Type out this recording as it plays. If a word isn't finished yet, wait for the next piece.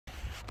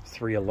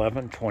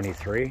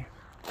31123.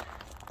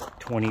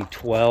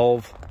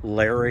 2012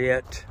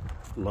 Lariat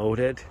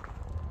loaded.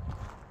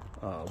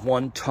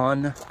 1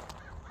 ton.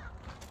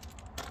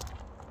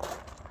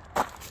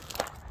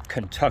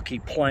 Kentucky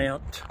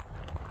plant.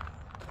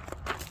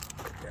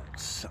 Look at that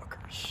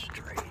sucker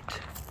straight.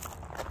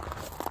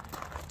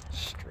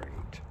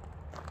 Straight.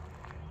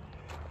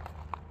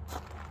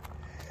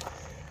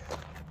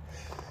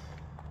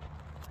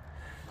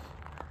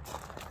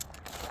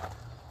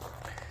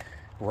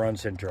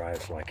 Runs and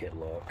drives like it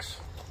looks.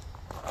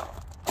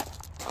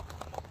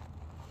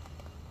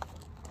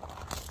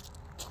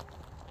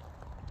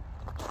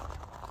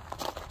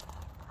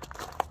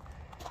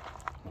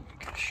 Let me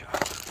get a shot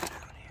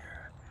down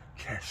here.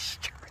 Yes,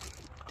 straight,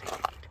 dude.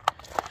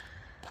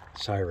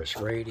 Cyrus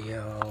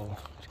radio.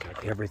 It's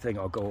got everything.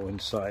 I'll go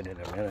inside in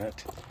a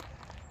minute.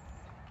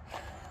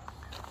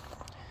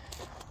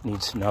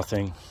 Needs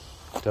nothing.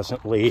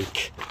 Doesn't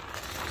leak.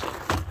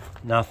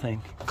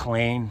 Nothing.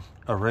 Clean.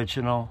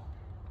 Original.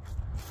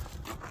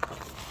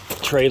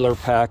 Trailer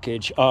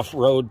package,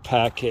 off-road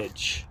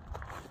package,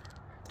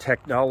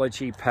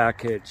 technology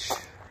package.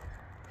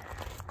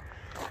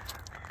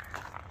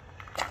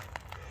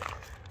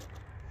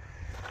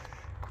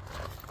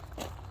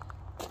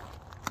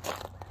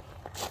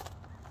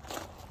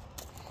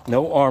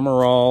 No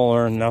armor all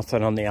or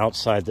nothing on the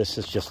outside. This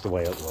is just the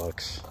way it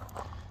looks.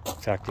 In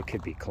fact, it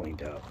could be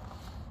cleaned up.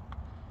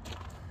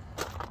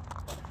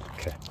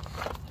 Okay.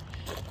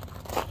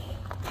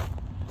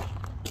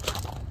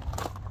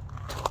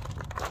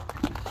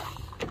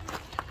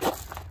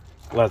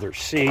 Leather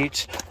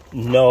seats,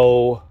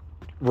 no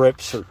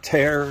rips or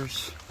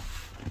tears.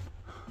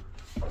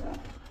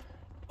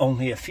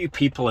 Only a few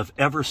people have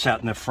ever sat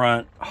in the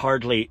front,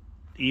 hardly,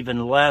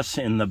 even less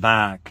in the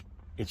back.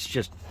 It's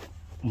just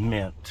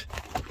mint.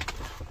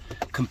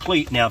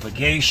 Complete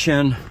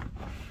navigation,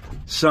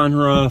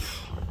 sunroof.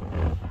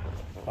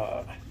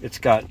 It's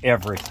got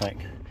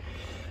everything.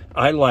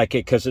 I like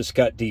it because it's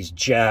got these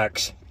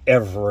jacks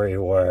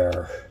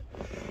everywhere.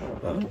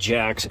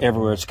 Jacks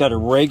everywhere. It's got a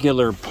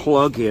regular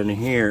plug in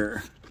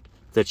here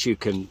that you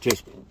can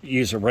just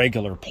use a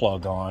regular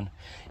plug on.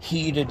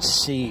 Heated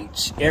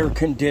seats, air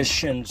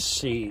conditioned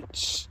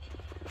seats.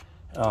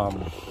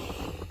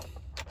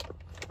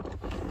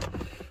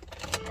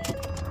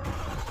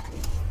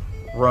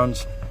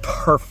 Runs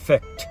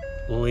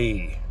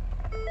perfectly.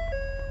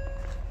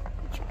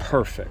 It's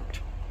perfect.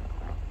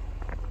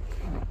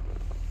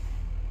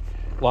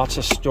 Lots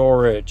of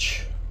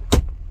storage.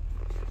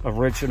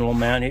 Original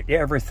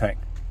everything.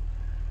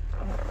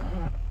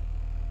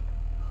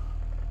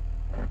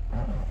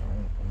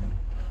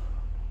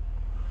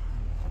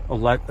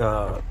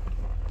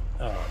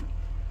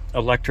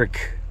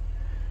 Electric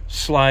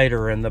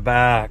slider in the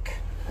back.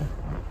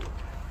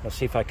 Let's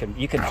see if I can,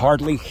 you can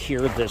hardly hear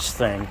this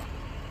thing.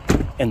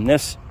 And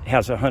this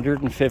has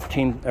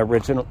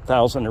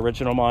 115,000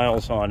 original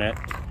miles on it.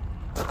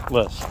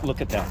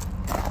 Look at that.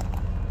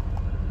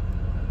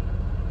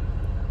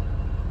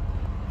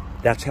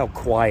 That's how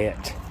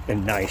quiet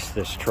and nice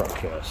this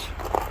truck is.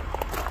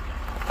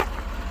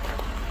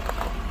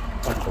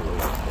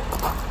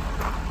 Unbelievable.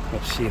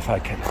 Let's see if I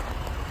can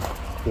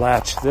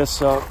latch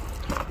this up.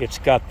 It's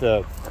got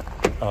the,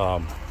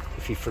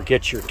 if you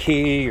forget your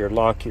key or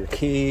lock your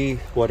key,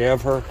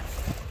 whatever,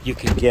 you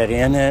can get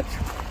in it.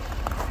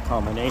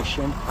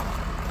 Combination. See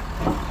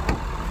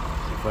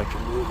if I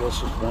can move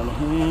this with one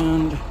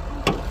hand.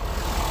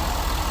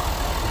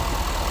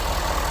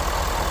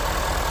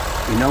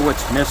 You know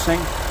what's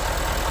missing?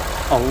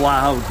 A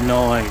loud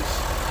noise.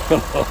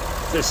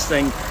 This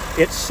thing,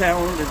 it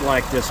sounded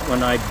like this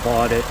when I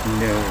bought it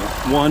new.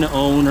 One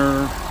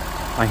owner.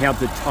 I have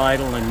the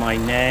title in my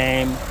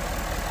name.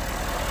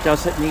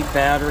 Doesn't need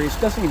batteries.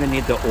 Doesn't even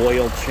need the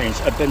oil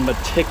change. I've been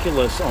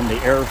meticulous on the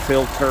air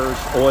filters,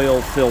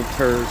 oil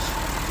filters.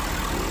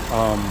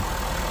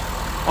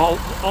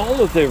 All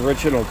of the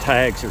original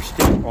tags are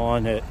still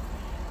on it.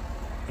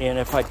 And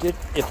if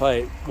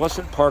I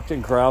wasn't parked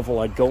in gravel,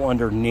 I'd go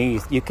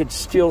underneath. You could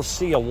still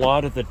see a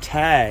lot of the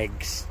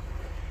tags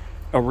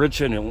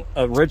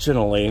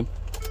originally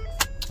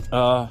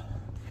when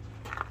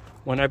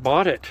I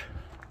bought it.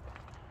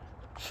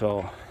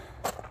 So,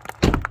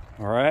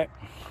 all right.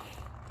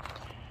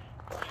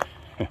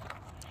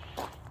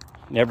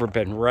 Never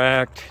been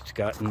wrecked. It's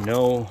got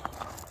no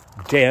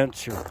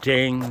dents or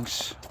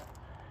dings.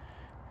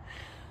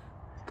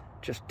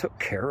 Just took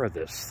care of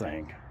this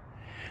thing.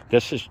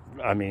 This is,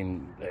 I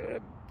mean,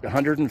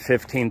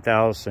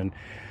 115,000,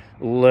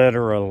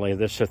 literally,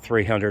 this is a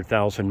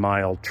 300,000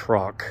 mile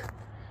truck.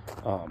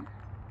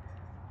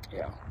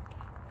 Yeah.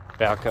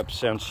 Backup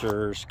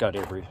sensors, got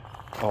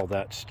all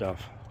that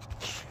stuff.